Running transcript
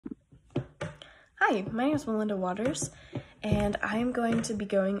Hi, my name is Melinda Waters, and I'm going to be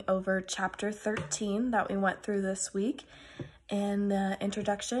going over Chapter 13 that we went through this week in the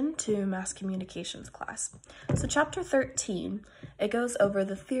Introduction to Mass Communications class. So Chapter 13, it goes over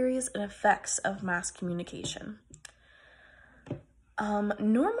the theories and effects of mass communication.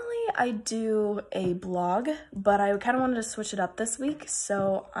 Normally I do a blog, but I kind of wanted to switch it up this week,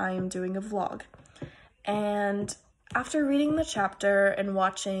 so I'm doing a vlog. And after reading the chapter and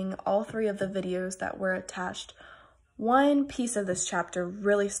watching all three of the videos that were attached, one piece of this chapter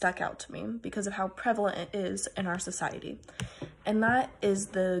really stuck out to me because of how prevalent it is in our society, and that is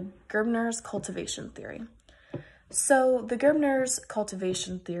the Gerbners cultivation theory. So the Gerbners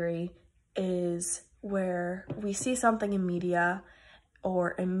cultivation theory is where we see something in media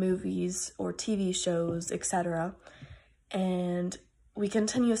or in movies or TV shows, etc., and we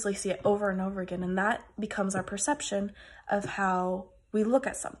continuously see it over and over again, and that becomes our perception of how we look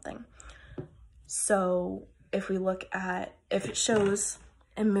at something. So if it shows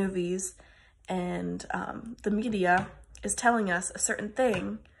in movies and the media is telling us a certain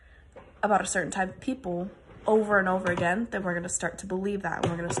thing about a certain type of people over and over again, then we're going to start to believe that,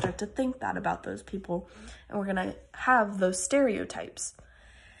 and we're going to start to think that about those people, and we're going to have those stereotypes.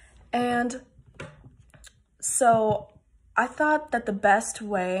 And so I thought that the best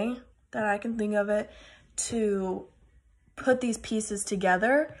way that I can think of it to put these pieces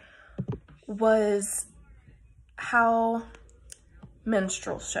together was how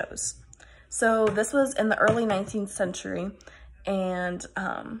minstrel shows. So this was in the early 19th century, and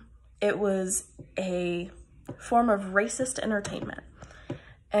it was a form of racist entertainment.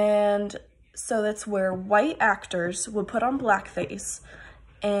 And so that's where white actors would put on blackface,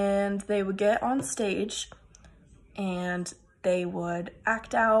 and they would get on stage and they would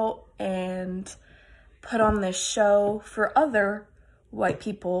act out and put on this show for other white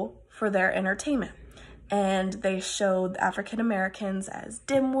people for their entertainment. And they showed African Americans as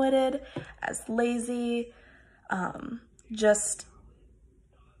dim-witted, as lazy, just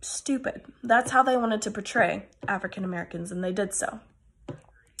stupid. That's how they wanted to portray African Americans, and they did so.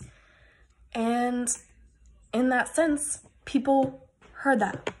 And in that sense, people heard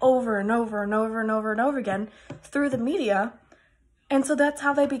that over and over and over and over and over again through the media, and so that's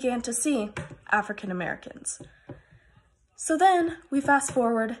how they began to see African Americans. So then we fast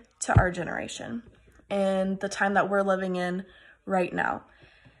forward to our generation and the time that we're living in right now.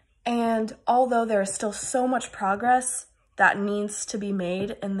 And although there is still so much progress that needs to be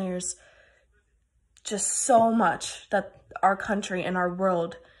made, and there's just so much that our country and our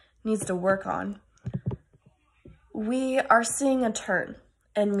world needs to work on, we are seeing a turn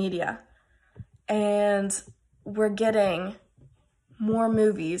in media, and we're getting more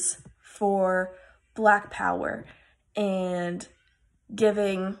movies for Black Power and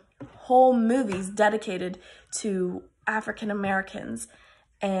giving whole movies dedicated to African Americans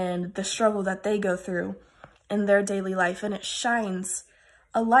and the struggle that they go through in their daily life. And it shines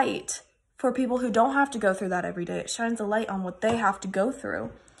a light for people who don't have to go through that every day. It shines a light on what they have to go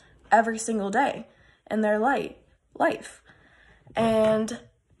through every single day in their life. And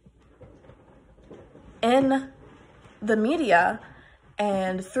in the media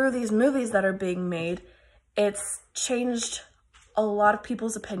and through these movies that are being made, it's changed a lot of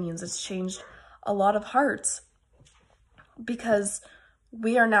people's opinions. It's changed a lot of hearts, because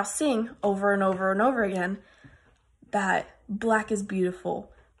we are now seeing over and over and over again that Black is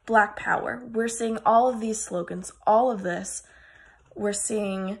beautiful, Black Power. We're seeing all of these slogans, all of this. We're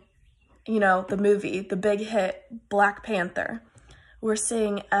seeing, the movie, the big hit Black Panther. We're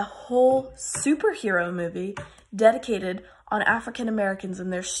seeing a whole superhero movie dedicated on African Americans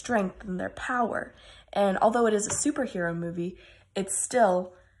and their strength and their power. And although it is a superhero movie, it's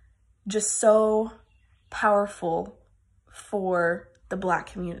still just so powerful for the Black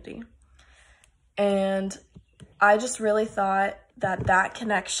community. And I just really thought that that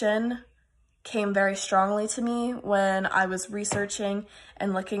connection came very strongly to me when I was researching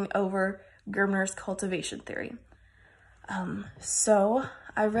and looking over Gerbner's cultivation theory. So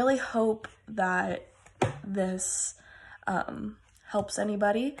I really hope that this helps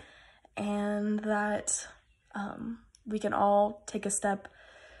anybody, and that we can all take a step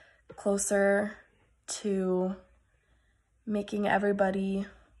closer to making everybody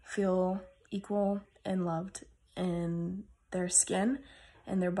feel equal and loved in their skin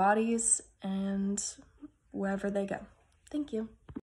and their bodies and wherever they go. Thank you.